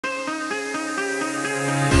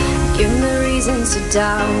Give me reasons to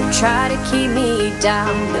doubt, try to keep me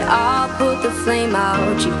down, but I'll put the flame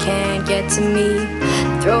out, you can't get to me.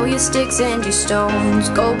 Throw your sticks and your stones,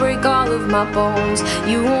 go break all of my bones.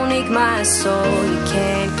 You won't ache my soul, you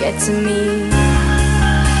can't get to me.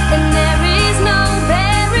 And there is no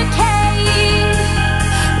barricade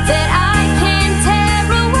that I can tear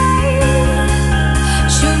away.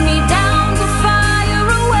 Shoot me down to fire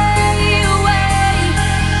away, away.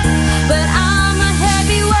 But I'm a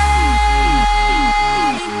heavyweight,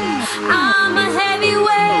 I'm a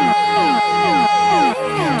heavyweight,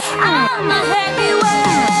 I'm a heavyweight.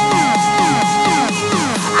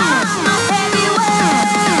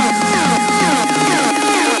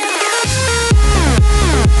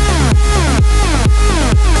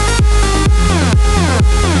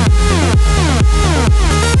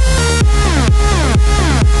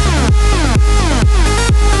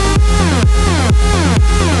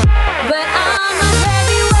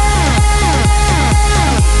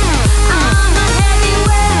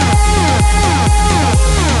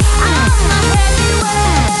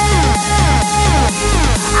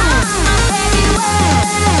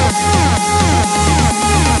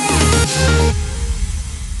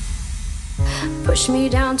 Push me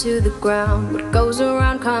down to the ground, what goes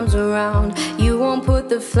around comes around. You won't put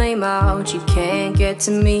the flame out, you can't get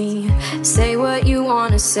to me. Say what you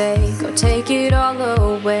wanna say, go take it all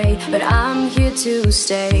away, but I'm here to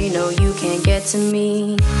stay, no you can't get to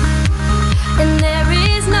me. And there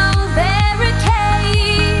is no